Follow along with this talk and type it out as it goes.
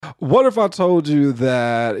What if I told you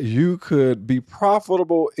that you could be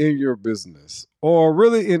profitable in your business or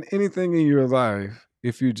really in anything in your life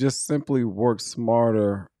if you just simply work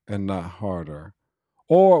smarter and not harder?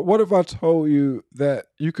 Or what if I told you that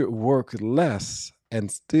you could work less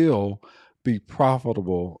and still be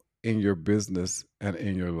profitable in your business and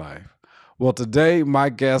in your life? Well, today, my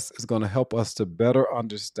guest is going to help us to better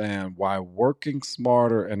understand why working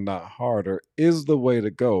smarter and not harder is the way to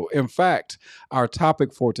go. In fact, our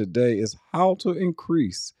topic for today is how to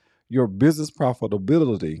increase your business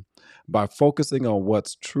profitability by focusing on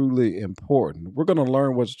what's truly important. We're going to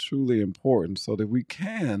learn what's truly important so that we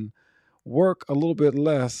can work a little bit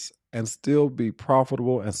less and still be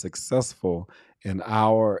profitable and successful in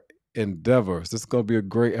our endeavors. This is going to be a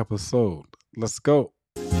great episode. Let's go.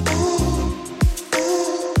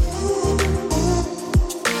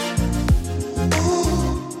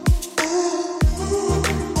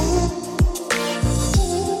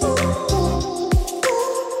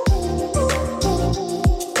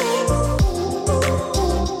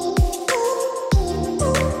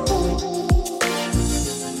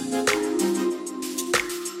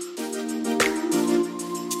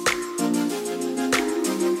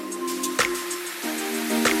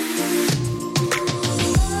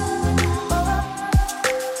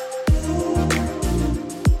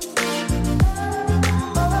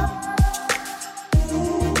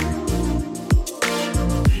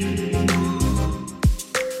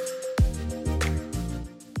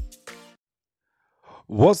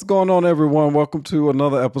 What's going on, everyone? Welcome to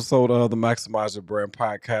another episode of the Maximize Your Brand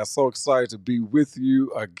podcast. So excited to be with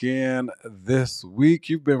you again this week.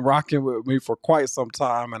 You've been rocking with me for quite some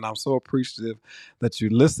time, and I'm so appreciative that you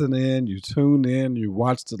listen in, you tune in, you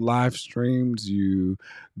watch the live streams, you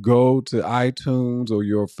go to iTunes or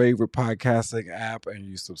your favorite podcasting app, and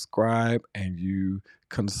you subscribe and you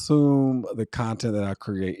consume the content that I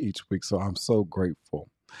create each week. So I'm so grateful.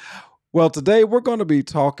 Well, today we're going to be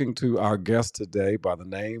talking to our guest today by the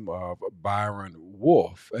name of Byron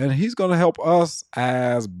Wolf, and he's going to help us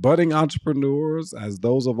as budding entrepreneurs, as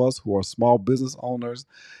those of us who are small business owners.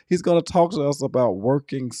 He's going to talk to us about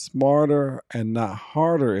working smarter and not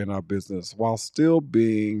harder in our business while still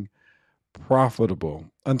being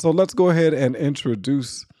profitable. And so let's go ahead and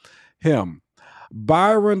introduce him.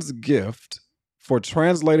 Byron's gift for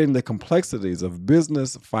translating the complexities of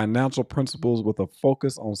business financial principles with a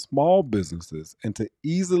focus on small businesses into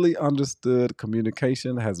easily understood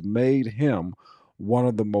communication has made him one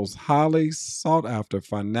of the most highly sought after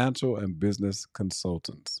financial and business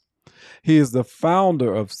consultants. He is the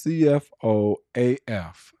founder of CFOAF,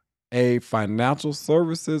 a financial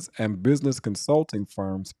services and business consulting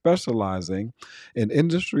firm specializing in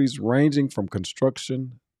industries ranging from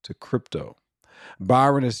construction to crypto.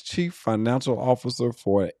 Byron is Chief Financial Officer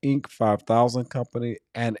for an Inc. 5000 company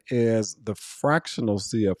and is the fractional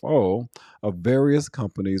CFO of various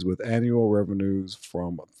companies with annual revenues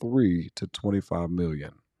from 3 to 25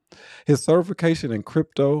 million. His certification in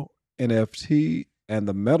crypto, NFT, and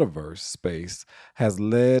the metaverse space has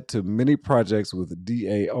led to many projects with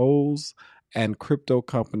DAOs and crypto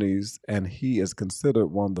companies, and he is considered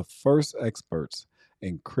one of the first experts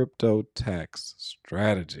in crypto tax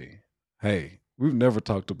strategy. Hey, we've never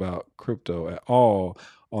talked about crypto at all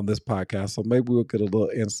on this podcast, so maybe we'll get a little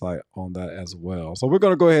insight on that as well. So we're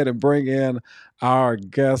going to go ahead and bring in our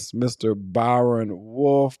guest, Mr. Byron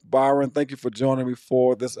Wolf. Byron, thank you for joining me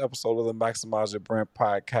for this episode of the Maximize Your Brand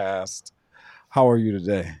podcast. How are you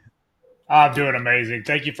today? I'm doing amazing.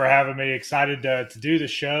 Thank you for having me. Excited to do the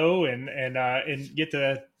show and get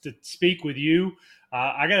to speak with you.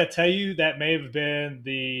 I got to tell you, that may have been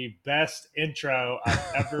the best intro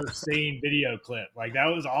I've ever seen video clip. Like, that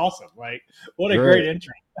was awesome. Like, what a great Great.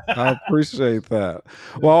 intro. I appreciate that.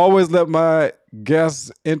 Well, I always let my guests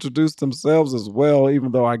introduce themselves as well,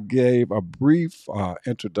 even though I gave a brief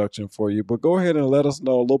introduction for you. But go ahead and let us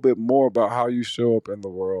know a little bit more about how you show up in the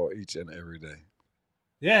world each and every day.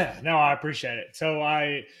 Yeah, no, I appreciate it. So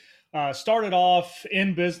I started off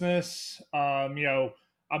in business.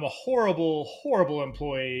 I'm a horrible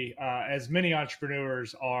employee, as many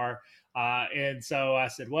entrepreneurs are. And so I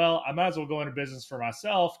said, well, I might as well go into business for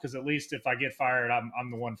myself because at least if I get fired, I'm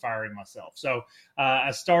the one firing myself. So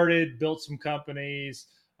I started, built some companies,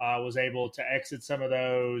 was able to exit some of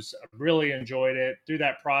those, really enjoyed it. Through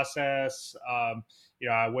that process,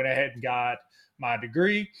 I went ahead and got my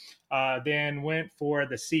degree, then went for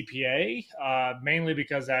the CPA, mainly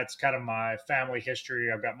because that's kind of my family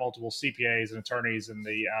history. I've got multiple CPAs and attorneys in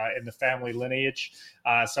the family lineage.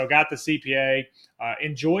 So got the CPA,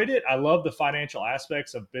 enjoyed it. I love the financial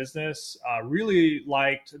aspects of business. Really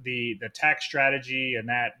liked the tax strategy and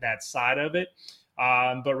that side of it.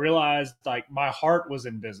 but realized like my heart was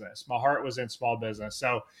in business. My heart was in small business.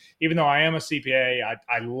 So even though I am a CPA,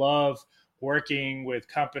 I love working with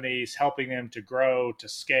companies, helping them to grow, to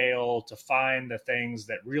scale, to find the things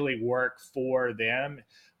that really work for them,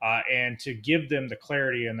 and to give them the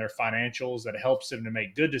clarity in their financials that helps them to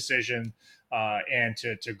make good decisions, and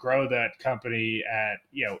to grow that company at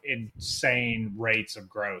insane rates of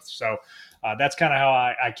growth. So that's kind of how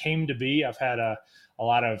I came to be. I've had a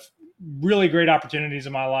lot of really great opportunities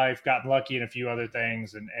in my life, gotten lucky in a few other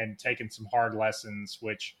things, and taken some hard lessons,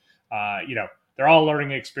 which they're all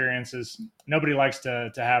learning experiences. Nobody likes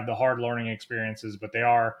to have the hard learning experiences, but they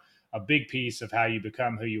are a big piece of how you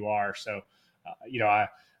become who you are. So,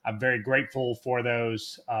 I'm very grateful for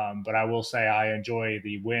those, but I will say I enjoy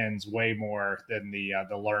the wins way more than the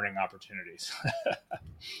learning opportunities.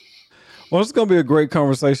 Well, it's going to be a great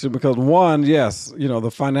conversation because one, yes,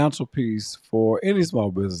 the financial piece for any small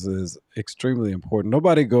business is extremely important.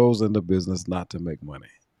 Nobody goes into business not to make money.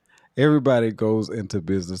 Everybody goes into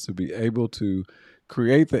business to be able to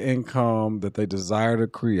create the income that they desire to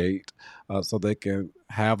create, so they can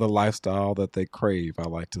have the lifestyle that they crave, I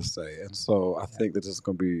like to say. And so I think that this is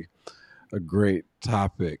going to be a great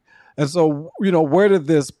topic. And so, where did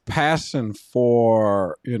this passion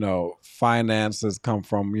for, finances come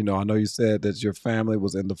from? I know you said that your family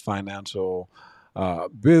was in the financial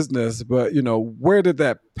business, but, where did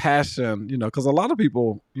that passion, because a lot of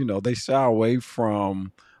people, they shy away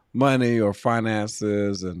from money or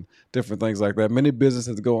finances and different things like that. Many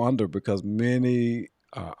businesses go under because many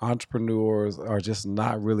entrepreneurs are just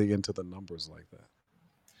not really into the numbers like that.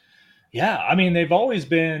 Yeah, I mean, they've always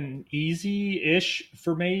been easy-ish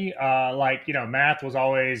for me. Math was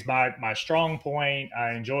always my strong point.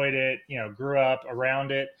 I enjoyed it. Grew up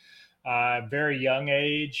around it. Very young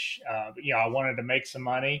age. I wanted to make some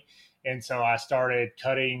money, and so I started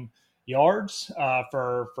cutting yards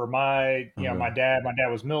for my my Okay. dad. My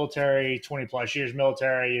dad was military, 20 plus years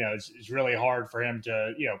military. It's really hard for him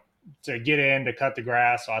to to get in to cut the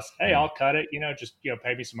grass. So I said, hey, Mm. I'll cut it. Just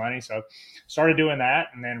pay me some money. So started doing that,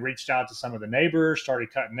 and then reached out to some of the neighbors,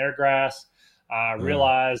 started cutting their grass. Yeah.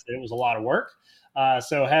 Realized that it was a lot of work.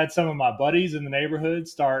 So had some of my buddies in the neighborhood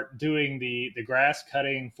start doing the grass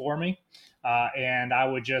cutting for me, and I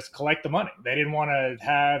would just collect the money. They didn't want to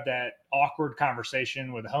have that awkward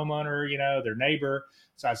conversation with the homeowner, their neighbor.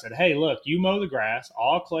 So I said, hey, look, you mow the grass.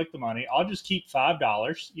 I'll collect the money. I'll just keep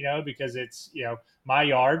 $5, because it's my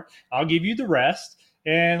yard. I'll give you the rest,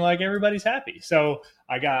 and like everybody's happy. So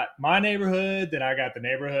I got my neighborhood, then I got the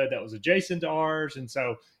neighborhood that was adjacent to ours, and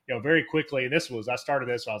so very quickly, I started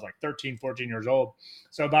this when I was like 13, 14 years old.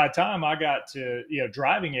 So by the time I got to,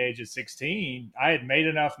 driving age at 16, I had made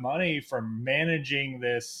enough money from managing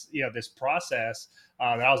this process,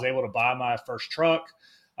 that I was able to buy my first truck.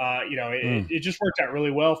 Mm. It just worked out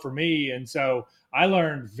really well for me. And so I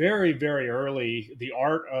learned very, very early the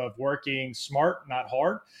art of working smart, not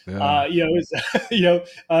hard. Yeah.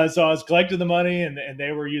 So I was collecting the money, and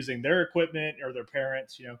they were using their equipment or their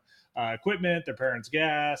parents, equipment, their parents'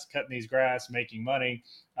 gas, cutting these grass, making money.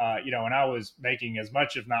 And I was making as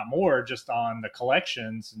much, if not more, just on the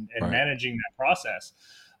collections and Right. managing that process.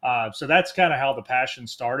 So that's kind of how the passion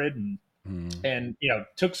started, and Mm.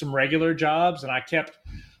 took some regular jobs, and I kept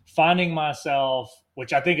finding myself,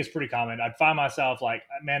 which I think is pretty common. I'd find myself like,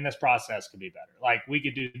 man, this process could be better. Like we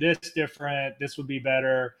could do this different. This would be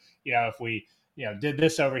better. If we, did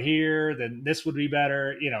this over here, then this would be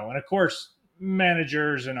better. And of course,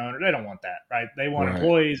 managers and owners, they don't want that, right? They want Right.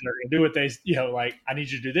 employees that are going to do what they, like, I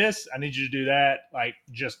need you to do this. I need you to do that. Like,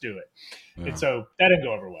 just do it. And Yeah. so that didn't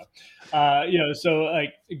go over well. So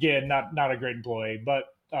like, again, not a great employee, but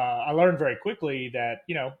I learned very quickly that,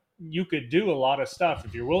 you could do a lot of stuff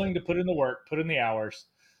if you're willing to put in the work, put in the hours.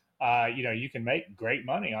 You can make great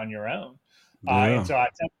money on your own. And Yeah. so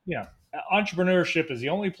entrepreneurship is the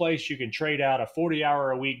only place you can trade out a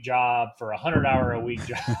 40-hour a week job for a 100-hour a week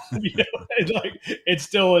job. And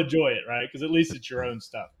still enjoy it, right? Because at least it's your own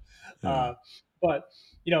stuff. Yeah. Uh, but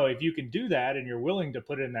if you can do that and you're willing to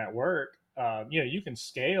put in that work, you can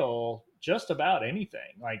scale just about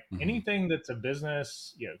anything. Like Hmm. anything that's a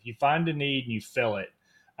business, if you find a need and you fill it,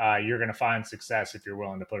 you're going to find success if you're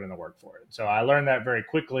willing to put in the work for it. So I learned that very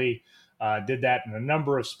quickly. Did that in a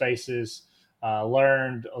number of spaces.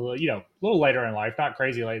 Learned a little later in life, not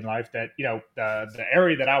crazy late in life, that the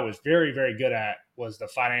area that I was very, very good at was the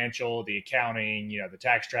financial, the accounting, the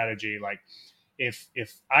tax strategy. Like if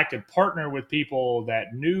I could partner with people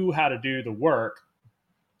that knew how to do the work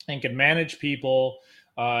and could manage people,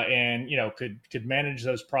 and could manage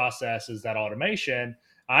those processes, that automation,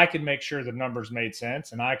 I could make sure the numbers made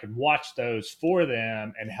sense, and I could watch those for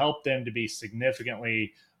them and help them to be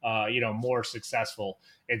significantly, more successful.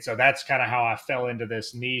 And so that's kind of how I fell into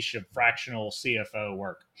this niche of fractional CFO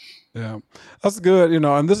work. Yeah, that's good.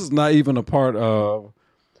 And this is not even a part of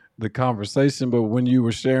the conversation, but when you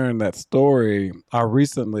were sharing that story, I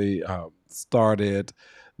recently started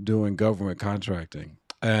doing government contracting.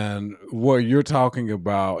 And what you're talking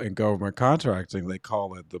about in government contracting, they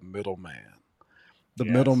call it the middleman. The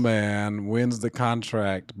Yes. middleman wins the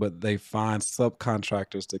contract, but they find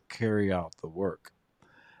subcontractors to carry out the work.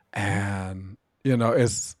 And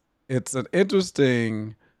it's an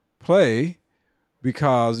interesting play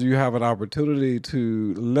because you have an opportunity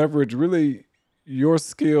to leverage really your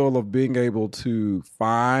skill of being able to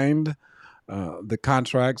find the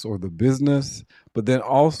contracts or the business, but then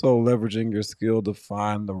also leveraging your skill to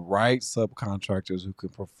find the right subcontractors who can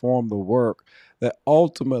perform the work that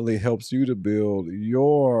ultimately helps you to build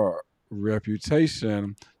your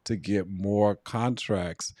reputation to get more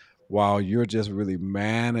contracts while you're just really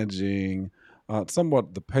managing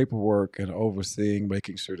somewhat the paperwork and overseeing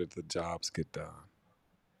making sure that the jobs get done.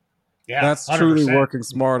 Yeah, That's truly 100%. working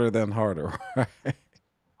smarter than harder, right?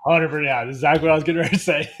 100%. Yeah, that's exactly what I was getting ready to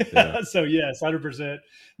say. Yeah. So yes, 100%.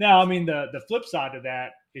 Now, I mean, the flip side of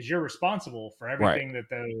that is you're responsible for Right. everything that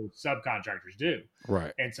those subcontractors do.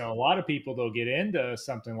 Right. And so a lot of people, they'll get into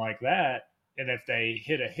something like that. And if they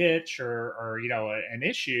hit a hitch or an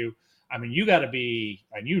issue, I mean, you got to be,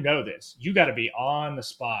 and this, you got to be on the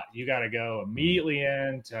spot. You got to go Mhm. immediately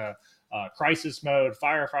into crisis mode,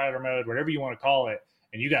 firefighter mode, whatever you want to call it.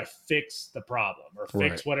 And you got to fix the problem or Right.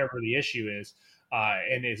 fix whatever the issue is.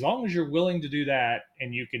 And as long as you're willing to do that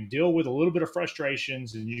and you can deal with a little bit of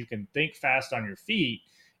frustrations and you can think fast on your feet,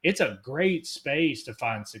 it's a great space to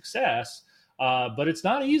find success. But it's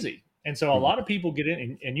not easy. And so a lot Mhm. of people get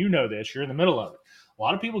in, and you know this, you're in the middle of it. A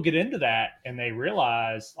lot of people get into that and they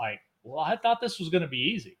realize, like, well, I thought this was going to be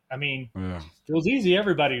easy. I mean, Yeah. if it was easy,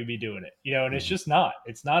 everybody would be doing it, and it's Mhm. just not.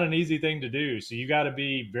 It's not an easy thing to do. So you got to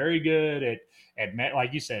be very good at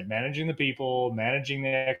like you said, managing the people, managing the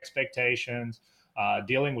expectations,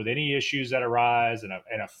 dealing with any issues that arise in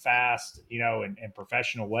a fast, and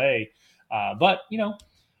professional way. But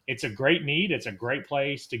it's a great need. It's a great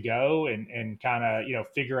place to go and kind of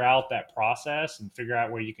figure out that process and figure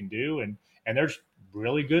out what you can do. And there's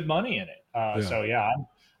really good money in it. Yeah. So yeah,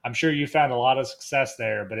 I'm sure you found a lot of success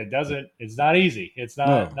there, but it's not easy. It's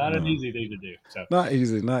No, not an no. easy thing to do. So Not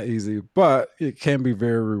easy, not easy, but it can be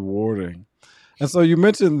very rewarding. And so you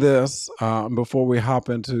mentioned this before we hop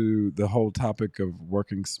into the whole topic of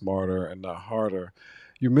working smarter and not harder.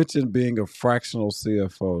 You mentioned being a fractional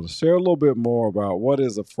CFO. Share a little bit more about what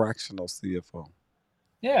is a fractional CFO.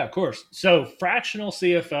 yeah, of course. So fractional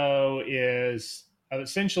CFO is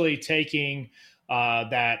essentially taking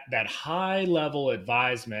that high level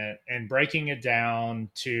advisement and breaking it down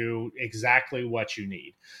to exactly what you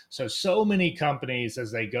need. So many companies,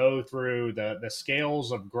 as they go through the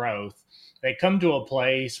scales of growth, they come to a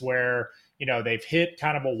place where they've hit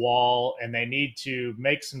kind of a wall and they need to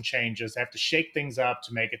make some changes. They have to shake things up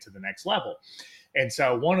to make it to the next level. And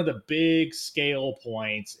so one of the big scale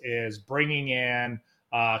points is bringing in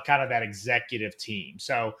kind of that executive team.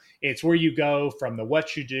 So it's where you go from the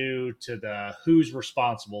what you do to the who's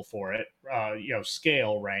responsible for it,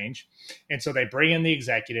 scale range. And so they bring in the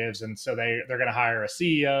executives, and so they're going to hire a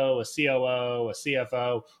CEO, a COO, a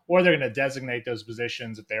CFO, or they're going to designate those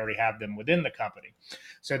positions if they already have them within the company.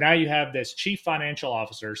 So now you have this chief financial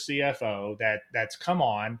officer, CFO, that's come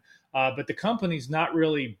on. But the company's not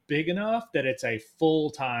really big enough that it's a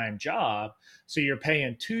full-time job. So you're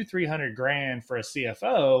paying 300 grand for a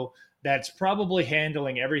CFO that's probably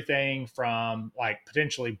handling everything from like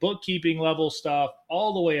potentially bookkeeping level stuff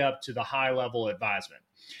all the way up to the high level advisement.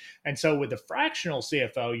 And so with the fractional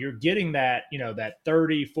CFO, you're getting that, that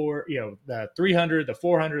 34, the 300, the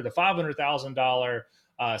 400, the $500,000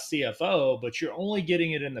 CFO, but you're only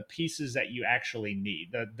getting it in the pieces that you actually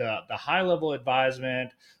need. The high level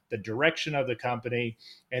advisement, the direction of the company,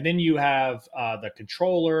 and then you have the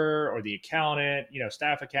controller or the accountant,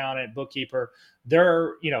 staff accountant, bookkeeper.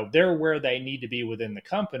 They're where they need to be within the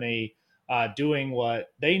company, doing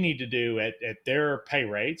what they need to do at their pay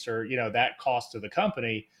rates or that cost to the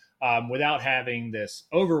company, without having this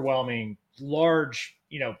overwhelming large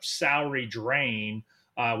salary drain,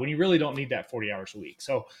 when you really don't need that 40 hours a week.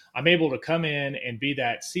 So I'm able to come in and be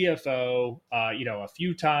that CFO, a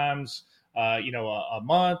few times, a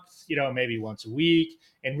month, maybe once a week,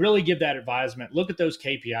 and really give that advisement, look at those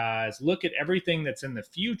KPIs, look at everything that's in the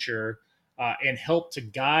future, and help to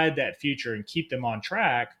guide that future and keep them on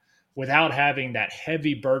track, without having that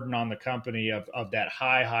heavy burden on the company of that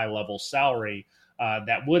high level salary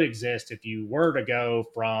that would exist if you were to go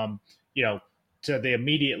from, you know, to the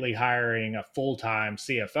immediately hiring a full-time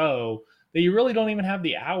CFO that you really don't even have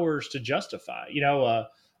the hours to justify.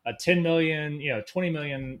 A 10 million, 20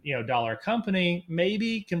 million, dollar company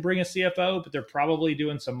maybe can bring a CFO, but they're probably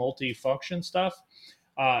doing some multi-function stuff.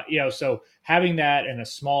 So having that in a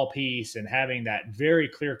small piece and having that very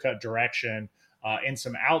clear-cut direction and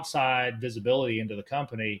some outside visibility into the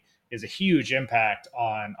company is a huge impact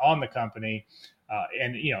on the company,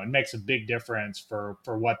 and it makes a big difference for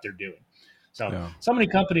what they're doing. So Yeah. so many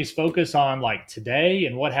companies focus on like today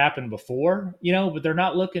and what happened before, but they're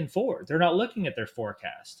not looking forward. They're not looking at their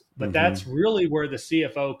forecast. But Mm-hmm. that's really where the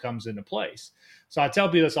CFO comes into place. So I tell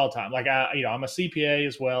people this all the time. Like I'm a CPA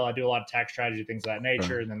as well. I do a lot of tax strategy, things of that Okay.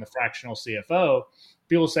 nature, and then the fractional CFO.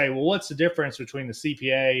 People say, well, what's the difference between the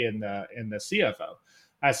CPA and the CFO?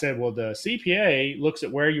 I said, well, the CPA looks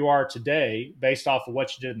at where you are today based off of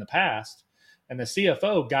what you did in the past, and the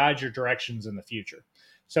CFO guides your directions in the future.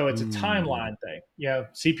 So it's a Mm, timeline thing.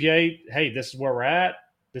 CPA, hey, this is where we're at.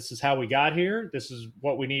 This is how we got here. This is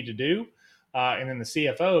what we need to do. And then the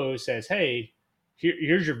CFO says, hey,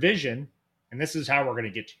 here's your vision, and this is how we're going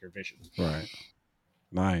to get to your vision. right.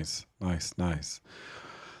 Nice, nice, nice.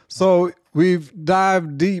 So we've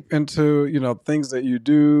dived deep into, things that you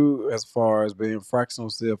do as far as being fractional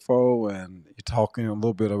CFO, and you're talking a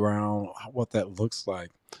little bit around what that looks like.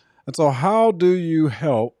 And so how do you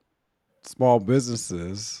help small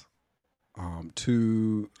businesses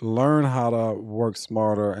to learn how to work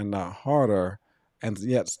smarter and not harder and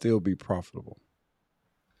yet still be profitable?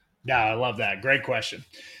 Yeah, I love that. Great question.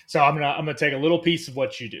 So I'm gonna take a little piece of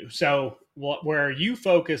what you do. So where you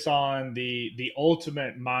focus on the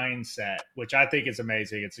ultimate mindset, which I think is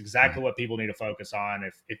amazing. It's exactly Right. what people need to focus on.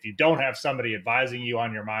 If you don't have somebody advising you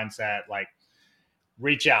on your mindset, like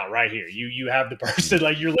reach out right here. You have the person,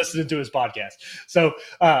 like you're listening to his podcast. So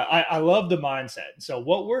I love the mindset. So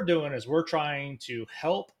what we're doing is we're trying to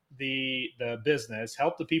help the business,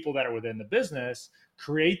 help the people that are within the business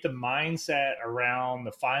create the mindset around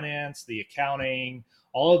the finance, the accounting,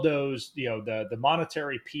 all of those, the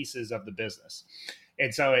monetary pieces of the business.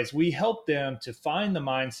 And so as we help them to find the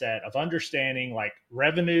mindset of understanding, like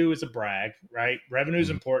revenue is a brag, right? Revenue is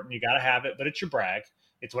Mhm. important. You got to have it, but it's your brag.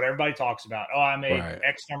 It's what everybody talks about. Oh, I made Right.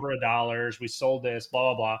 X number of dollars. We sold this,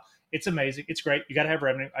 blah, blah, blah. It's amazing. It's great. You got to have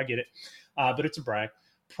revenue. I get it. But it's a brag.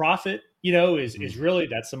 Profit, is Mhm. really,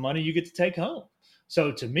 that's the money you get to take home.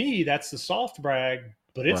 So to me, that's the soft brag,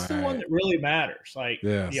 but it's the one Right. that really matters. Like,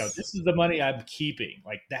 Yes. this is the money I'm keeping.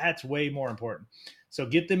 Like, that's way more important. So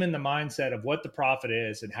get them in the mindset of what the profit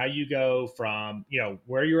is and how you go from,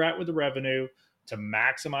 where you're at with the revenue to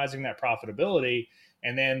maximizing that profitability.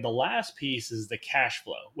 And then the last piece is the cash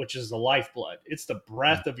flow, which is the lifeblood. It's the Mm.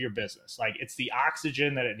 breath of your business. Like it's the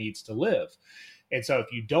oxygen that it needs to live. And so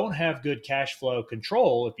if you don't have good cash flow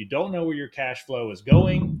control, if you don't know where your cash flow is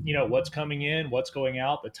going, what's coming in, what's going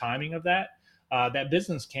out, the timing of that, that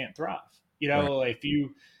business can't thrive. Right. If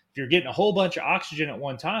you're getting a whole bunch of oxygen at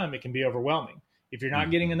one time, it can be overwhelming. If you're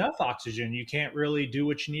not getting Mhm. enough oxygen, you can't really do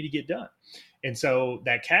what you need to get done. And so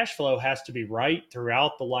that cash flow has to be right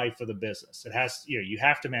throughout the life of the business. It has, you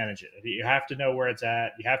have to manage it. You have to know where it's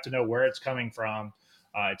at. You have to know where it's coming from.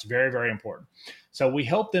 It's very, very important. So we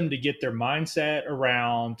help them to get their mindset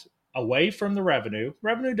around away from the revenue.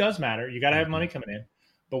 Revenue does matter. You got to have money Mhm. coming in.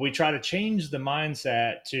 But we try to change the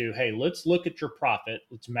mindset to, hey, let's look at your profit.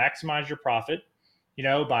 Let's maximize your profit,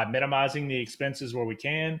 by minimizing the expenses where we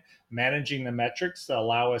can, managing the metrics that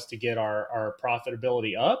allow us to get our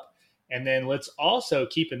profitability up. And then let's also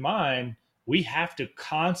keep in mind, we have to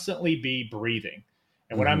constantly be breathing.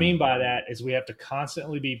 And what I mean Mhm. by that is we have to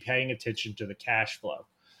constantly be paying attention to the cash flow.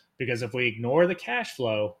 Because if we ignore the cash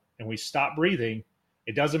flow and we stop breathing,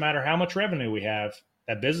 it doesn't matter how much revenue we have,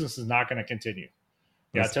 that business is not going to continue.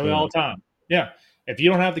 Yeah, I That's tell you all good. the time. Yeah, if you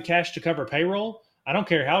don't have the cash to cover payroll, I don't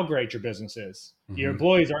care how great your business is. Your Mhm.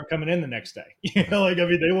 employees aren't coming in the next day. Right.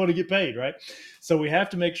 They want to get paid, right? So we have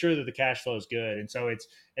to make sure that the cash flow is good. And so it's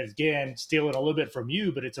again stealing a little bit from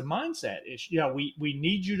you, but it's a mindset. We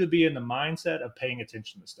need you to be in the mindset of paying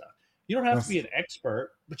attention to stuff. You don't have to be That's an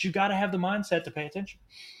expert, but you got to have the mindset to pay attention.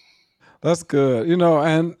 that's good.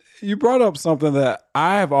 And you brought up something that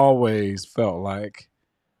I've always felt like,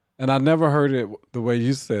 and I never heard it the way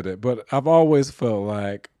you said it, but I've always felt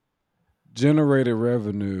like generated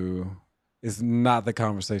revenue is not the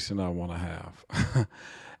conversation I want to have.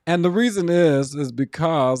 And the reason is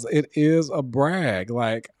because it is a brag.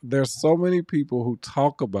 Like there's so many people who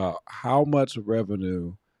talk about how much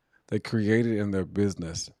revenue they created in their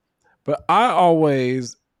business. But I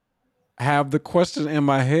always have the question in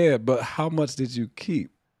my head, but how much did you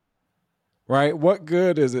keep? Right? What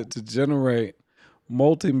good is it to generate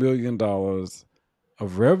multi-million dollars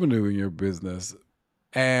of revenue in your business,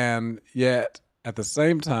 and yet at the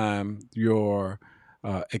same time your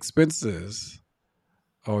expenses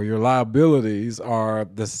or your liabilities are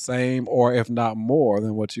the same, or if not more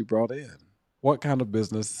than what you brought in? What kind of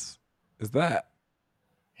business is that?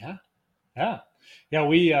 Yeah. Yeah.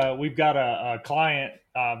 We've got a client,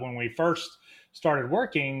 when we first started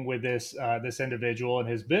working with this individual and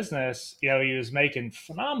his business, he was making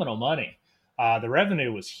phenomenal money. The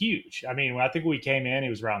revenue was huge. I mean, I think when we came in, he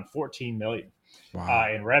was around 14 million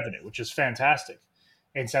Wow. in revenue, which is fantastic.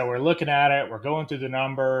 And so we're looking at it, we're going through the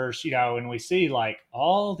numbers, and we see like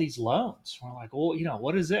all these loans. We're like, well,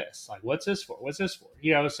 what is this? Like, what's this for? What's this for?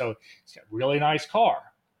 So he's got a really nice car,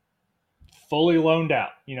 fully loaned out.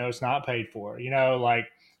 It's not paid for. Like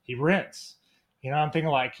he rents. I'm thinking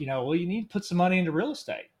like, well, you need to put some money into real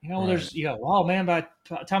estate. Right. There's, oh man, by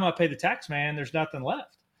the time I pay the tax man, there's nothing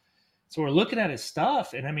left. So we're looking at his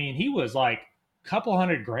stuff, and I mean, he was like a couple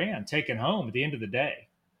 $100,000 taken home at the end of the day.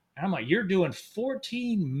 And I'm like, you're doing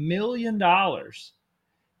 $14 million,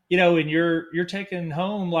 and you're taking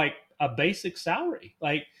home like a basic salary.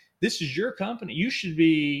 Like, this is your company. You should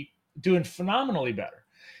be doing phenomenally better.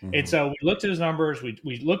 Mm-hmm. And so we looked at his numbers.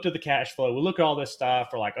 We looked at the cash flow. We looked at all this stuff.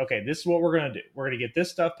 We're like, okay, this is what we're going to do. We're going to get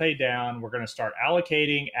this stuff paid down. We're going to start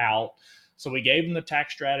allocating out. So we gave him the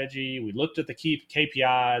tax strategy. We looked at the key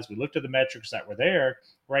KPIs. We looked at the metrics that were there,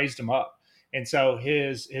 raised them up. And so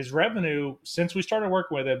his revenue, since we started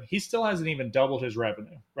working with him, he still hasn't even doubled his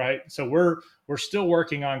revenue, right? So we're still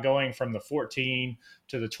working on going from the 14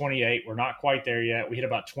 to the 28. We're not quite there yet. We hit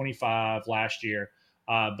about 25 last year,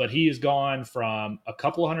 but he has gone from a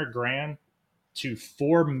couple $100,000 to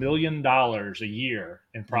 $4 million a year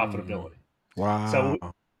in profitability. Wow!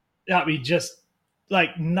 So I mean, just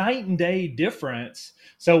like night and day difference.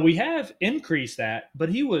 So we have increased that, but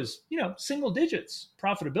he was, single digits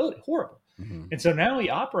profitability, horrible. Mm-hmm. And so now he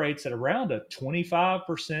operates at around a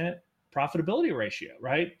 25% profitability ratio,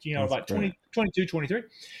 right? That's about great. 22, 23.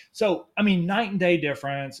 So, I mean, night and day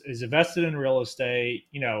difference. Is invested in real estate.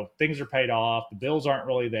 Things are paid off. The bills aren't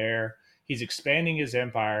really there. He's expanding his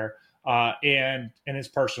empire and his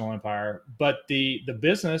personal empire, but the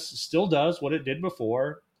business still does what it did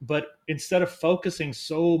before. But instead of focusing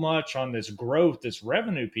so much on this growth, this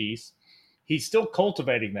revenue piece, he's still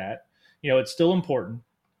cultivating that. It's still important,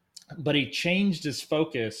 but he changed his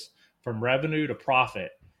focus from revenue to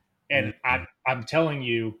profit. And I'm telling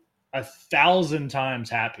you, 1,000 times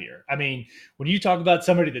happier. I mean, when you talk about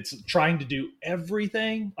somebody that's trying to do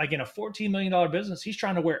everything, like in a $14 million business, he's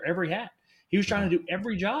trying to wear every hat. He was trying to do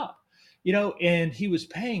every job, and he was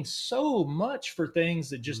paying so much for things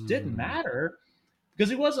that just didn't matter, because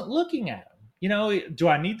he wasn't looking at them. Do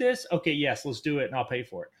I need this? Okay, yes, let's do it, and I'll pay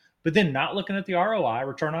for it. But then not looking at the ROI,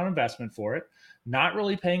 return on investment for it, not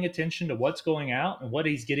really paying attention to what's going out and what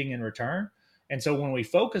he's getting in return. And so when we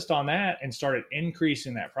focused on that and started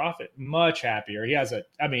increasing that profit, much happier.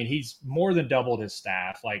 He's more than doubled his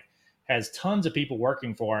staff, like has tons of people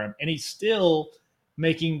working for him, and he's still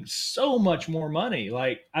making so much more money.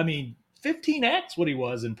 15x what he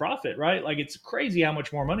was in profit, right? Like, it's crazy how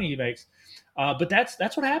much more money he makes. But that's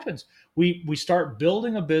what happens. We start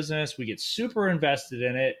building a business, we get super invested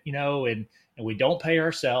in it, and we don't pay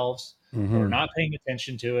ourselves. Mm-hmm. We're not paying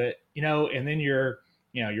attention to it, and then you're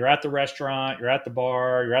at the restaurant, you're at the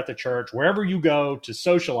bar, you're at the church, wherever you go to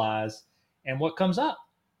socialize, and what comes up?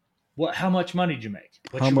 How much money did you make?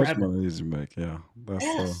 How much money did you make? Yeah. That's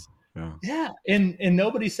yes. Yeah. And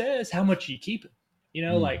nobody says how much you keep it.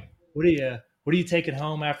 Like, what are you taking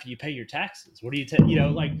home after you pay your taxes? What do you take?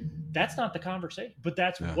 Like, that's not the conversation, but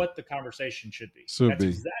that's what the conversation should be. That's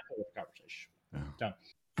exactly what the conversation should be. Done.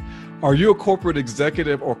 Are you a corporate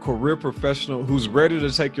executive or career professional who's ready to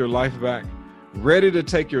take your life back, ready to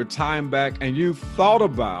take your time back, and you've thought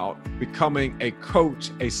about becoming a coach,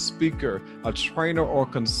 a speaker, a trainer, or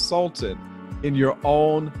consultant in your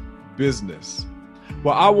own business?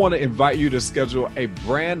 Well, I want to invite you to schedule a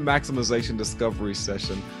brand maximization discovery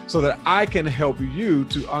session so that I can help you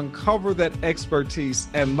to uncover that expertise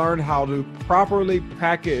and learn how to properly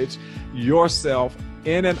package yourself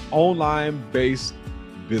in an online-based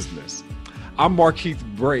business. I'm Markeith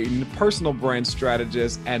Brayton, personal brand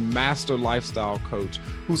strategist and master lifestyle coach,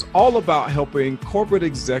 who's all about helping corporate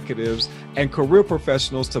executives and career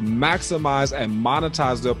professionals to maximize and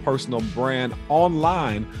monetize their personal brand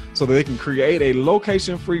online so that they can create a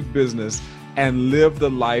location-free business and live the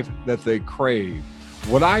life that they crave.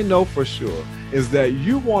 What I know for sure is that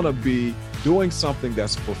you want to be doing something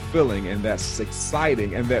that's fulfilling and that's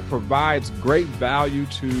exciting and that provides great value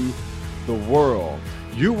to the world.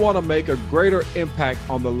 You want to make a greater impact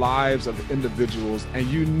on the lives of individuals, and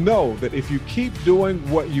you know that if you keep doing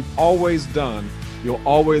what you've always done, you'll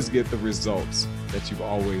always get the results that you've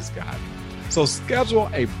always gotten. So schedule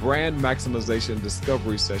a brand maximization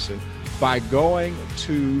discovery session by going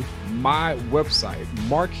to my website,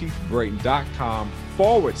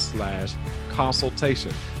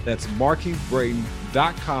 markeithbrayton.com/consultation. That's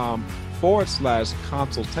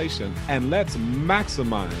markeithbrayton.com/consultation. And let's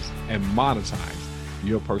maximize and monetize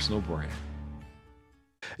your personal brand.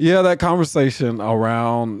 Yeah, that conversation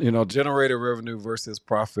around, generated revenue versus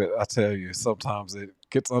profit, I tell you, sometimes it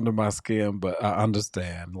gets under my skin, but I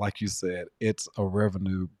understand. Like you said, it's a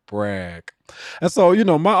revenue brag. And so,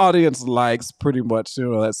 my audience likes pretty much,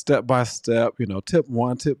 that step by step, tip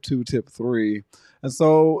 1, tip 2, tip 3. And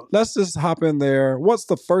so let's just hop in there. What's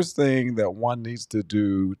the first thing that one needs to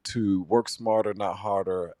do to work smarter, not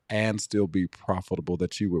harder, and still be profitable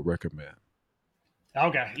that you would recommend?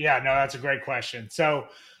 Okay. Yeah, no, that's a great question. So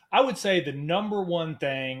I would say the number one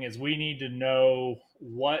thing is we need to know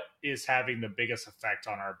what is having the biggest effect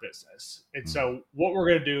on our business. And so what we're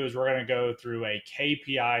going to do is we're going to go through a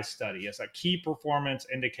KPI study. It's a key performance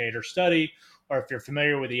indicator study, or if you're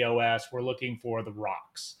familiar with EOS, we're looking for the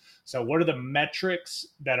rocks. So what are the metrics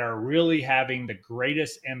that are really having the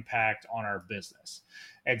greatest impact on our business?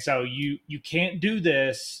 And so you can't do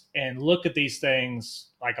this and look at these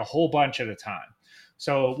things like a whole bunch at a time.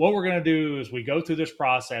 So what we're going to do is we go through this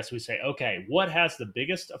process. We say, okay, what has the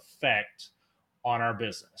biggest effect on our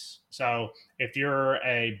business? So if you're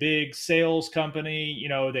a big sales company,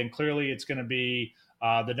 then clearly it's going to be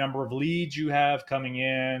the number of leads you have coming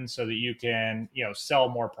in so that you can, sell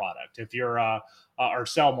more product. If you're or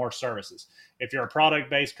sell more services. If you're a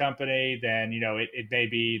product-based company, then it may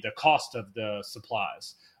be the cost of the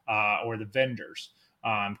supplies or the vendors.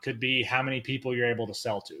 Could be how many people you're able to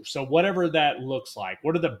sell to. So whatever that looks like,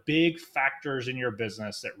 what are the big factors in your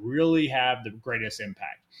business that really have the greatest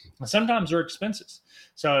impact? And sometimes they're expenses.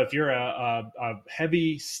 So if you're a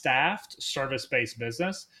heavy staffed service-based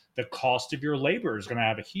business, the cost of your labor is going to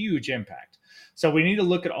have a huge impact. So we need to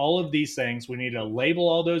look at all of these things. We need to label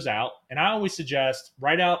all those out. And I always suggest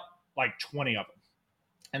write out like 20 of them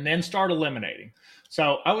and then start eliminating.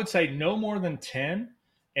 So I would say no more than 10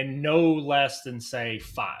 and no less than, say,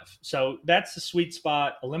 5. So that's the sweet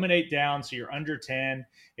spot. Eliminate down so you're under 10.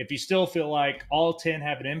 If you still feel like all 10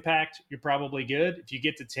 have an impact, you're probably good. If you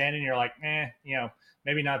get to 10 and you're like,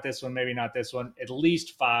 maybe not this one, maybe not this one, at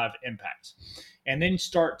least 5 impacts. And then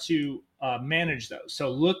start to manage those. So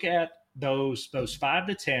look at those 5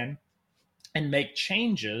 to 10 and make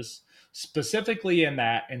changes specifically in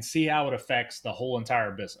that and see how it affects the whole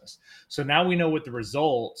entire business. So now we know what the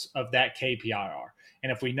results of that KPI are.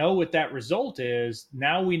 And if we know what that result is,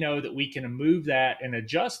 now we know that we can move that and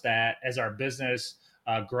adjust that as our business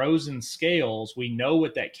grows and scales. We know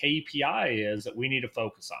what that KPI is that we need to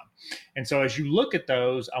focus on. And so as you look at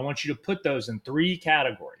those, I want you to put those in 3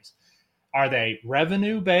 categories. Are they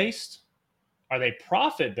revenue based? Are they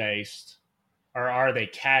profit based? Or are they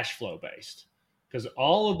cash flow based? Because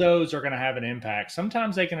all of those are going to have an impact.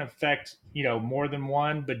 Sometimes they can affect, more than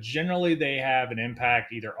one, but generally they have an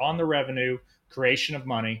impact either on the revenue, creation of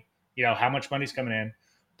money, how much money's coming in,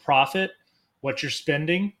 profit, what you're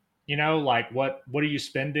spending, like what are you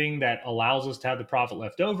spending that allows us to have the profit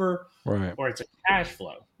left over, right? Or it's a cash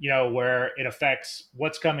flow, where it affects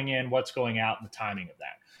what's coming in, what's going out, and the timing of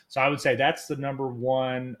that. So I would say that's the number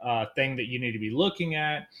one thing that you need to be looking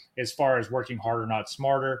at as far as working harder, not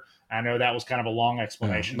smarter. I know that was kind of a long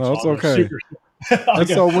explanation. Yeah, no, it's okay. And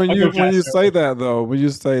so when you say that, though, when you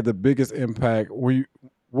say the biggest impact,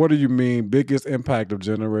 what do you mean? Biggest impact of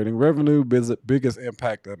generating revenue, biggest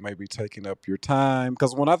impact that may be taking up your time?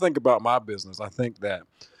 Because when I think about my business, I think that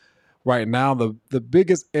right now the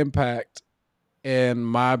biggest impact in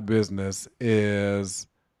my business is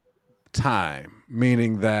time,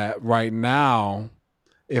 meaning that right now,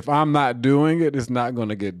 if I'm not doing it, it's not going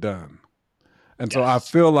to get done. And so I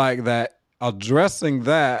feel like that addressing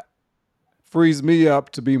that frees me up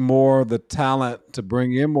to be more the talent to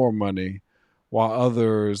bring in more money, while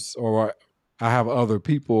others, or I have other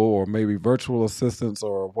people or maybe virtual assistants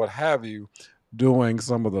or what have you, doing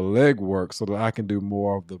some of the legwork so that I can do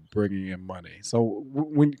more of the bringing in money. So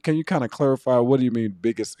can you kind of clarify, what do you mean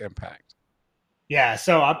biggest impact? Yeah,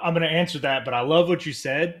 so I'm going to answer that, but I love what you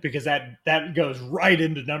said because that goes right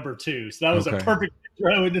into number two. So that was a Okay, perfect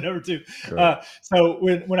intro into number two. good. So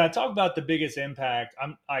when I talk about the biggest impact,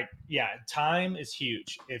 I'm like, yeah, time is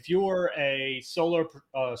huge. If you're a solo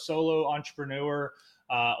entrepreneur,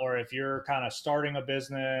 or if you're kind of starting a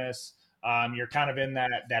business, you're kind of in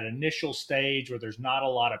that initial stage where there's not a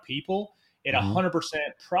lot of people. It Hmm. 100%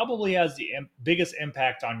 probably has the biggest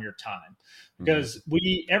impact on your time, Hmm. because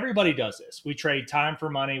everybody does this. We trade time for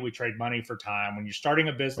money, we trade money for time. When you're starting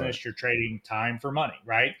a Right. business, you're trading time for money,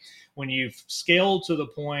 right? When you've scaled to the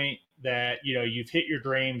point that you've hit your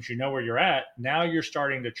dreams, you know where you're at, now you're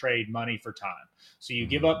starting to trade money for time. So you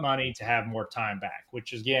give Hmm. up money to have more time back,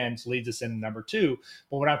 which again leads us into number two.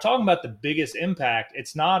 But when I'm talking about the biggest impact,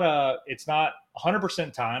 it's not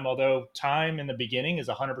 100% time, although time in the beginning is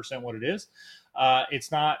 100% what it is.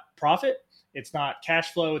 It's not profit, it's not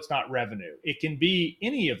cash flow, it's not revenue. It can be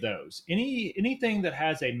any of those, anything that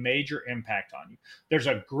has a major impact on you. There's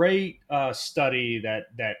a great study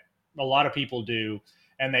that a lot of people do,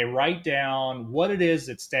 and they write down what it is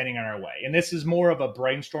that's standing in our way. And this is more of a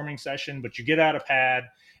brainstorming session, but you get out a pad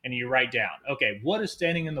and you write down, okay, what is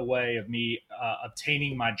standing in the way of me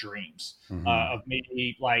obtaining my dreams, Hmm. of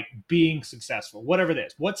me like being successful, whatever it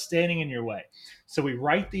is, what's standing in your way. So we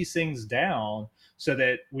write these things down so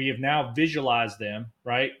that we have now visualized them,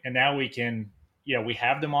 right? And now we can, we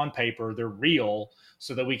have them on paper, they're real,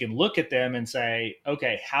 so that we can look at them and say,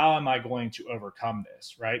 okay, how am I going to overcome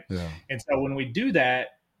this, right? Yeah. And so when we do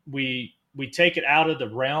that, we take it out of the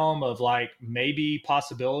realm of like maybe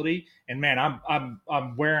possibility. And man,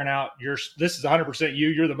 I'm wearing out your. This is 100% you.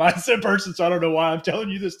 You're the mindset person, so I don't know why I'm telling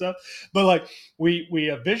you this stuff, but like we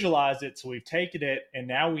have visualized it, so we've taken it, and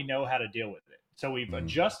now we know how to deal with it. So we've Hmm.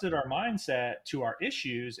 adjusted our mindset to our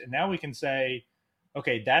issues, and now we can say,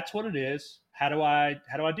 okay, that's what it is. How do I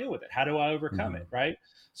deal with it? How do I overcome Hmm. it? Right.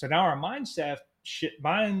 So now our mindset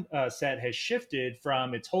has shifted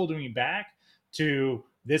from it's holding me back to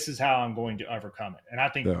this is how I'm going to overcome it. And I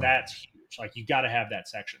think Yeah. that's huge. Like you got to have that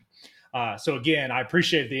section. So again, I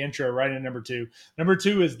appreciate the intro right in number two. Number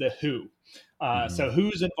two is the who. Hmm. So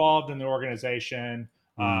who's involved in the organization,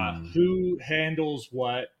 Mm. who handles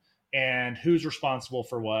what, and who's responsible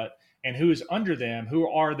for what, and who is under them, who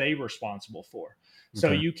are they responsible for. So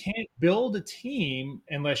Okay. you can't build a team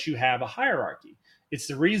unless you have a hierarchy. It's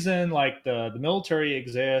the reason like the military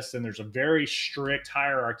exists and there's a very strict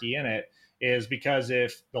hierarchy in it, is because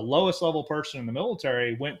if the lowest level person in the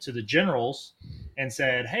military went to the generals and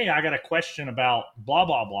said, hey, I got a question about blah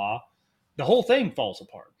blah blah, the whole thing falls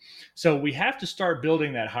apart. So we have to start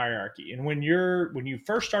building that hierarchy. And when you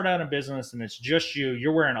first start out in business and it's just you,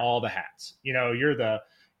 you're wearing all the hats. You're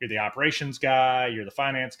the operations guy, you're the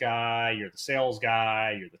finance guy, you're the sales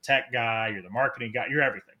guy, you're the tech guy, you're the marketing guy, you're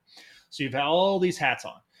everything. So you've had all these hats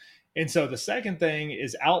on. And so the second thing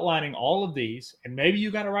is outlining all of these, and maybe you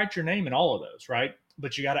got to write your name in all of those, right?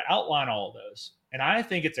 But you got to outline all of those. And I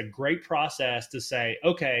think it's a great process to say,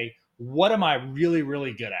 okay, what am I really,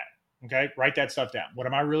 really good at? Okay, write that stuff down. What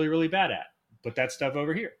am I really, really bad at? Put that stuff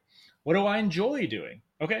over here. What do I enjoy doing?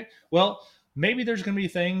 Okay, well, maybe there's going to be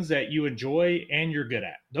things that you enjoy and you're good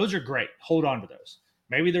at. Those are great. Hold on to those.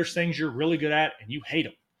 Maybe there's things you're really good at and you hate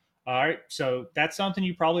them. All right. So that's something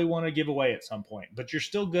you probably want to give away at some point, but you're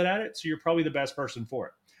still good at it. So you're probably the best person for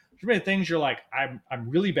it. There's many things you're like, I'm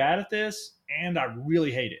really bad at this and I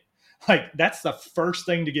really hate it. Like that's the first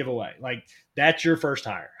thing to give away. Like that's your first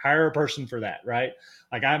hire. Hire a person for that, right?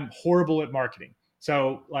 Like I'm horrible at marketing.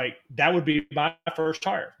 So like that would be my first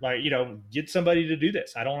hire. Like, get somebody to do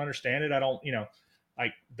this. I don't understand it. I don't,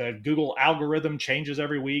 like the Google algorithm changes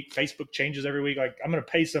every week, Facebook changes every week. Like I'm going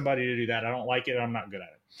to pay somebody to do that. I don't like it. I'm not good at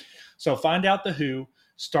it. So find out the who,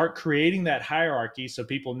 start creating that hierarchy so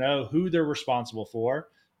people know who they're responsible for,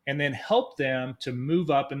 and then help them to move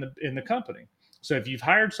up in the company. So if you've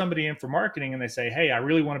hired somebody in for marketing and they say, "Hey, I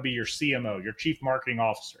really want to be your CMO, your chief marketing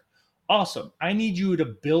officer." Awesome. I need you to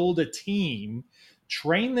build a team,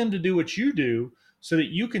 train them to do what you do so that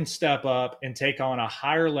you can step up and take on a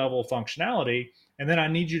higher level functionality, and then I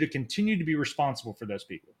need you to continue to be responsible for those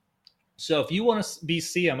people. So if you want to be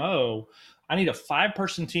CMO, I need a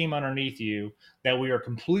 5-person team underneath you that we are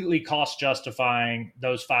completely cost justifying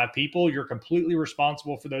those 5 people. You're completely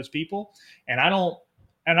responsible for those people. And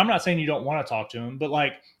I'm not saying you don't want to talk to them, but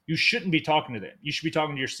like you shouldn't be talking to them. You should be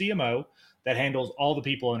talking to your CMO that handles all the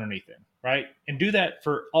people underneath them, right? And do that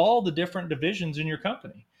for all the different divisions in your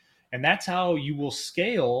company. And that's how you will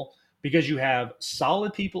scale, because you have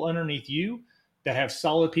solid people underneath you that have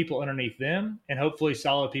solid people underneath them and hopefully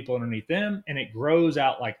solid people underneath them. And it grows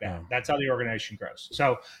out like that. Yeah. That's how the organization grows.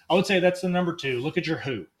 So I would say that's the number two. Look at your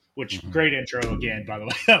who. which Mhm. great intro again, by the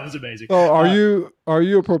way. That was amazing. So are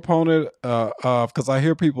you a proponent of, because I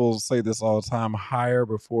hear people say this all the time, hire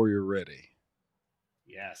before you're ready?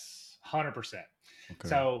 Yes, 100%. Okay.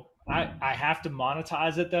 So I have to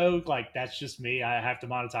monetize it though. Like that's just me. I have to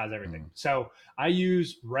monetize everything. Mm, So I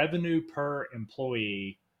use revenue per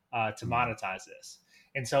employee to mm, monetize this.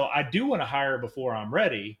 And so I do want to hire before I'm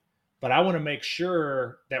ready, but I want to make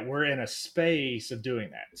sure that we're in a space of doing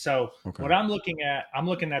that. So okay. what I'm looking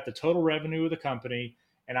at the total revenue of the company,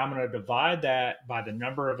 and I'm going to divide that by the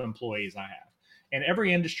number of employees I have. And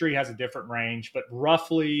every industry has a different range, but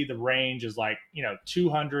roughly the range is like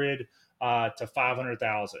 200 to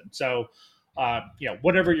 500,000. So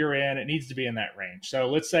whatever you're in, it needs to be in that range. So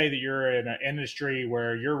let's say that you're in an industry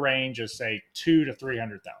where your range is say 2 to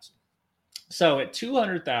 300,000. So at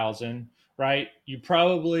 200,000, right, you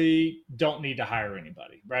probably don't need to hire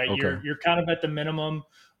anybody, right? Okay. You're kind of at the minimum.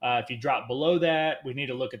 If you drop below that, we need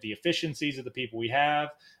to look at the efficiencies of the people we have.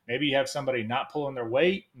 Maybe you have somebody not pulling their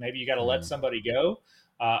weight. Maybe you got to let Mm, somebody go.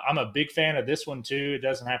 I'm a big fan of this one too. It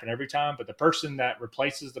doesn't happen every time, but the person that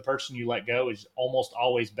replaces the person you let go is almost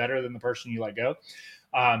always better than the person you let go.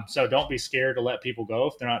 So don't be scared to let people go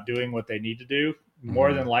if they're not doing what they need to do.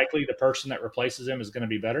 More mhm, than likely, the person that replaces them is going to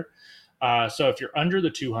be better. So if you're under the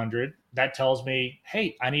 200, that tells me,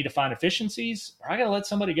 hey, I need to find efficiencies or I got to let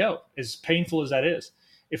somebody go, as painful as that is.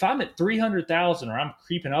 If I'm at 300,000 or I'm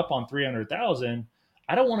creeping up on 300,000,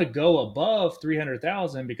 I don't want to go above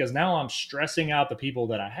 300,000 because now I'm stressing out the people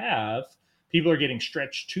that I have. People are getting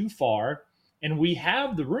stretched too far. And we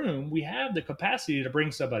have the room, we have the capacity to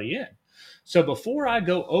bring somebody in. So before I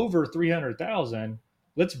go over 300,000,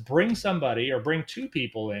 let's bring somebody or bring two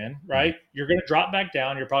people in, mhm, right? You're going to drop back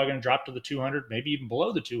down. You're probably going to drop to the 200, maybe even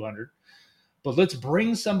below the 200. But let's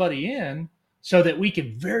bring somebody in so that we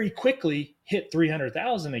can very quickly hit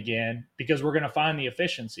 300,000 again because we're going to find the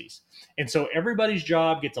efficiencies. And so everybody's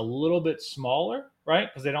job gets a little bit smaller, right?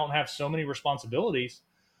 Because they don't have so many responsibilities,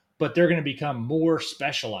 but they're going to become more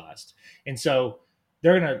specialized. And so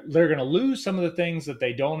they're going to lose some of the things that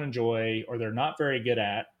they don't enjoy or they're not very good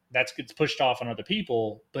at. That gets pushed off on other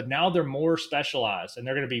people, but now they're more specialized and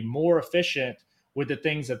they're going to be more efficient with the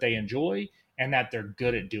things that they enjoy and that they're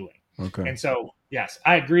good at doing. okay. And so, yes,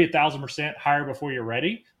 I agree 1,000%. Hire before you're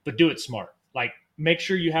ready, but do it smart. Like, make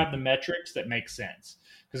sure you have the metrics that make sense.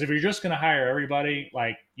 Because if you're just going to hire everybody,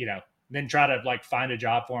 then try to like find a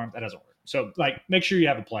job for them, that doesn't work. So, like, make sure you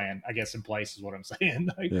have a plan, I guess, in place is what I'm saying.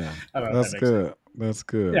 Like, Yeah. I don't know if that That's makes sense. good. That's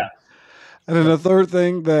good. Yeah. And then So, the third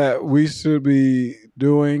thing that we should be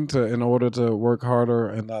doing to in order to work harder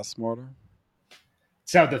and not smarter.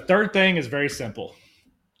 so the third thing is very simple: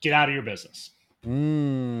 get out of your business.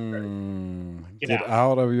 Get Get out.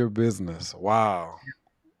 out of your business. Wow.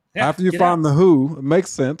 Yeah, After you get out. find the who, it makes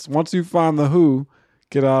sense. Once you find the who,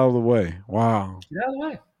 get out of the way. Wow. Get out of the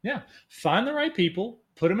way. Yeah. Find the right people,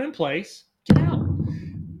 put them in place, get out.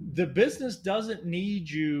 The business doesn't need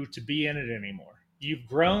you to be in it anymore. You've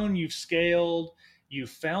grown, you've scaled, you've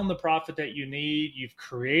found the profit that you need, you've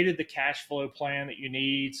created the cash flow plan that you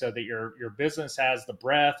need so that your business has the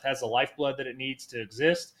breath, has the lifeblood that it needs to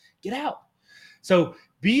exist. Get out. So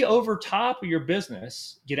be over top of your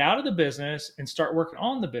business, get out of the business and start working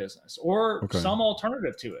on the business or Okay. some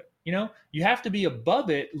alternative to it. You have to be above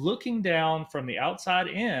it, looking down from the outside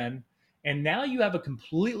in. And now you have a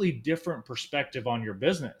completely different perspective on your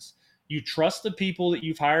business. You trust the people that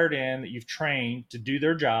you've hired in, that you've trained to do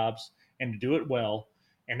their jobs and to do it well.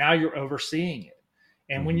 And now you're overseeing it.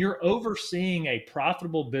 And when Mhm. you're overseeing a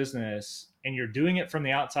profitable business and you're doing it from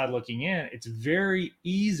the outside looking in, it's very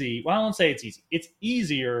easy. Well, I won't say it's easy. It's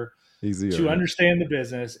easier Easier. to Yeah. understand the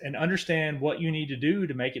business and understand what you need to do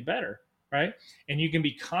to make it better, right? And you can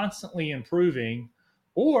be constantly improving,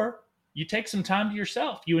 or you take some time to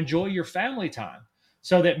yourself. You enjoy your family time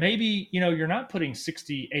so that maybe, you're not putting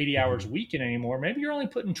 60, 80 hours Mhm. a week in anymore. Maybe you're only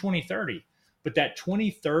putting 20, 30, but that 20,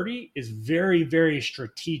 30 is very, very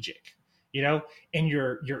strategic, and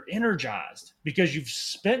you're energized because you've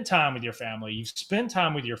spent time with your family, you've spent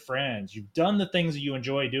time with your friends, you've done the things that you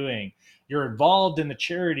enjoy doing, you're involved in the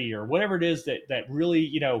charity or whatever it is that really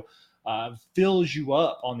fills you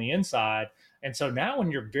up on the inside. And so now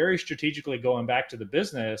when you're very strategically going back to the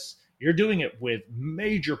business, you're doing it with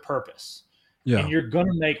major purpose and Yeah. you're going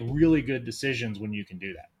to make really good decisions when you can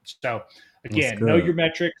do that. So That's again, know good. your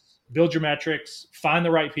metrics, build your metrics, find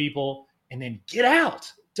the right people, and then get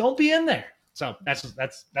out. Don't be in there. So that's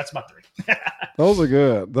my three. Those are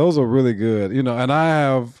good. Those are really good. And I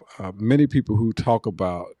have many people who talk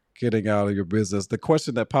about getting out of your business. The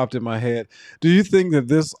question that popped in my head: do you think that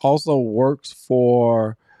this also works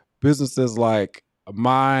for businesses like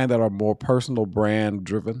mine that are more personal brand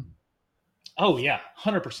driven? Oh yeah,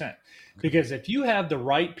 100%. Because if you have the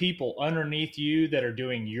right people underneath you that are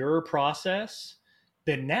doing your process,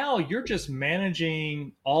 then now you're just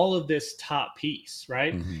managing all of this top piece,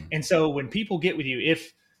 right? Mm-hmm. And so when people get with you,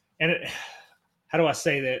 if and it, how do I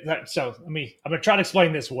say that? So I'm gonna try to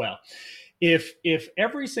explain this well. If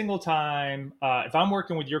every single time, if I'm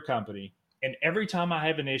working with your company and every time I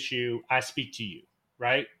have an issue, I speak to you,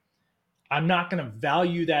 right? I'm not going to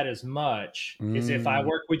value that as much as if I Mm-hmm.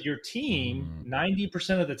 work with your team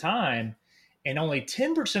 90% of the time and only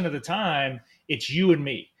 10% of the time it's you and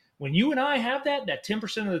me. When you and I have that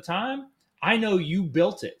 10% of the time, I know you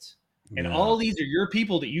built it. And Yeah, all these are your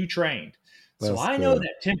people that you trained. So that's I know good.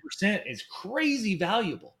 that 10% is crazy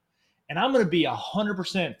valuable. And I'm going to be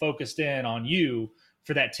 100% focused in on you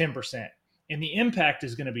for that 10%. And the impact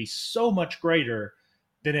is going to be so much greater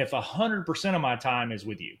than if 100% of my time is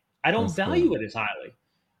with you. I don't That's good. value it as highly.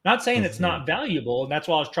 Not saying That's it's good. not valuable, and that's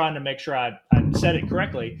why I was trying to make sure I said it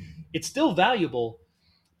correctly. It's still valuable,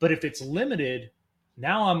 but if it's limited,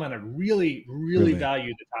 now I'm going to really, really Really.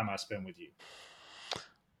 value the time I spend with you.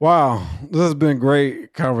 Wow, this has been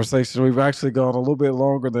great conversation. We've actually gone a little bit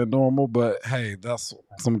longer than normal, but hey, that's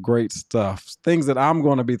some great stuff. Things that I'm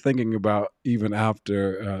going to be thinking about even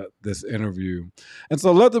after this interview. And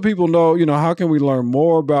so let the people know, how can we learn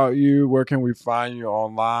more about you? Where can we find you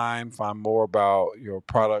online? Find more about your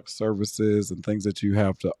products, services, and things that you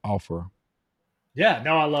have to offer. Yeah,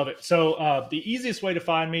 no, I love it. So the easiest way to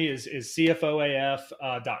find me is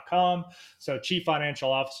CFOAF.com. So Chief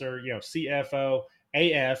Financial Officer, CFOAF.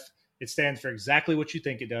 It stands for exactly what you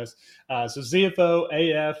think it does. So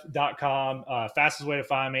CFOAF.com, fastest way to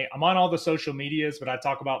find me. I'm on all the social medias, but I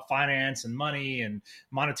talk about finance and money and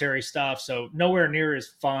monetary stuff. So nowhere near as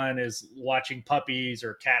fun as watching puppies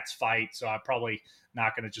or cats fight. So I'm probably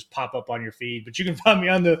not going to just pop up on your feed, but you can find me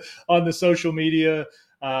on the social media,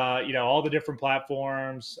 all the different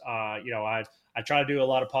platforms. I try to do a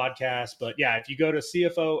lot of podcasts, but yeah, if you go to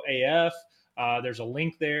CFOAF, there's a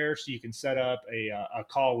link there so you can set up a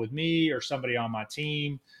call with me or somebody on my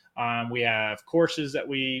team. We have courses that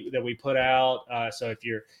we put out. So if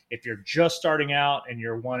you're just starting out and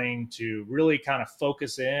you're wanting to really kind of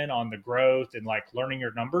focus in on the growth and like learning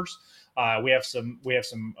your numbers, we have some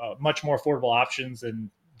much more affordable options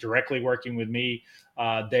than directly working with me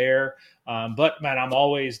there. But man, I'm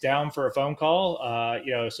always down for a phone call.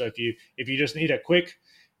 So if you just need a quick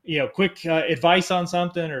advice on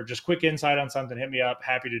something or just quick insight on something, hit me up.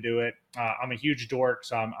 Happy to do it. I'm a huge dork,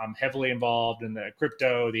 so I'm heavily involved in the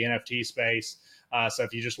crypto, the NFT space. So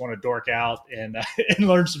if you just want to dork out and and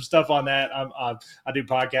learn some stuff on that, I do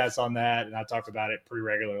podcasts on that and I talk about it pretty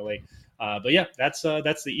regularly. But yeah, that's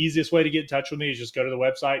the easiest way to get in touch with me is just go to the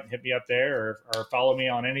website and hit me up there, or follow me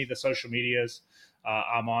on any of the social medias.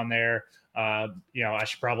 I'm on there. I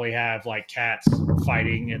should probably have like cats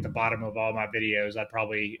fighting at the bottom of all my videos. I'd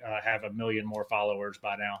probably have 1 million more followers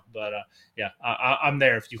by now. But yeah, I'm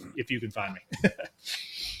there if you can find me.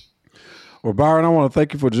 Well, Byron, I want to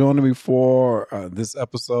thank you for joining me for this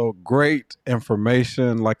episode. Great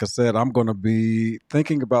information. Like I said, I'm going to be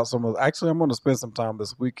thinking about actually, I'm going to spend some time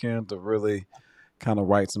this weekend to really kind of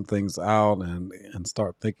write some things out and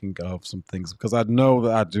start thinking of some things because I know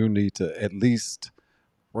that I do need to at least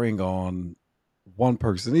bring on one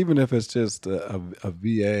person, even if it's just a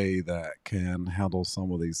VA that can handle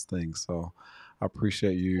some of these things. So I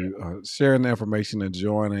appreciate you sharing the information and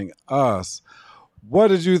joining us. What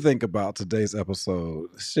did you think about today's episode?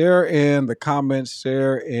 Share in the comments,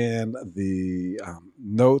 share in the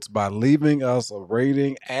notes by leaving us a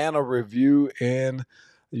rating and a review in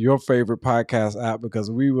your favorite podcast app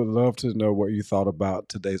because we would love to know what you thought about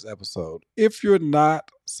today's episode. If you're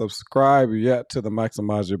not subscribed yet to the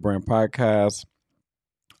Maximize Your Brand podcast,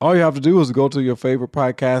 all you have to do is go to your favorite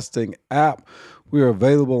podcasting app. We are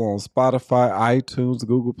available on Spotify, iTunes,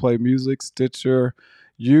 Google Play Music, Stitcher,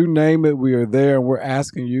 you name it, we are there. And we're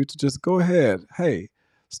asking you to just go ahead. Hey,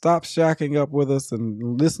 stop shacking up with us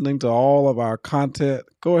and listening to all of our content.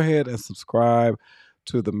 Go ahead and subscribe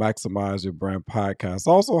to the Maximize Your Brand podcast.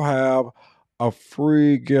 Also have a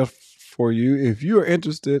free gift for you if you are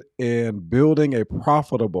interested in building a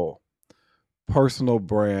profitable personal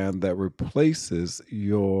brand that replaces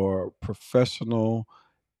your professional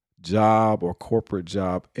job or corporate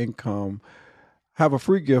job income. Have a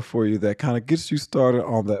free gift for you that kind of gets you started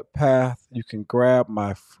on that path. You can grab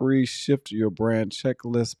my free Shift Your Brand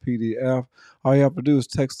Checklist PDF. All you have to do is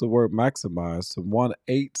text the word maximize to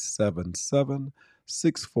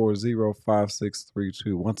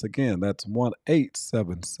 1-877-640-5632. Once again, that's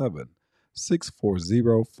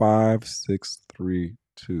 1-877-640-5632.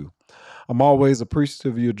 too. I'm always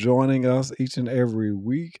appreciative of you joining us each and every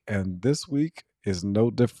week, and this week is no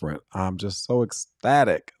different. I'm just so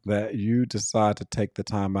ecstatic that you decide to take the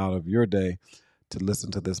time out of your day to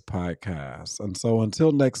listen to this podcast. And so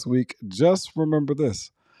until next week, just remember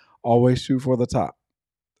this: always shoot for the top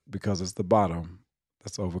because it's the bottom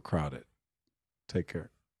that's overcrowded. Take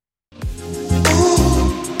care.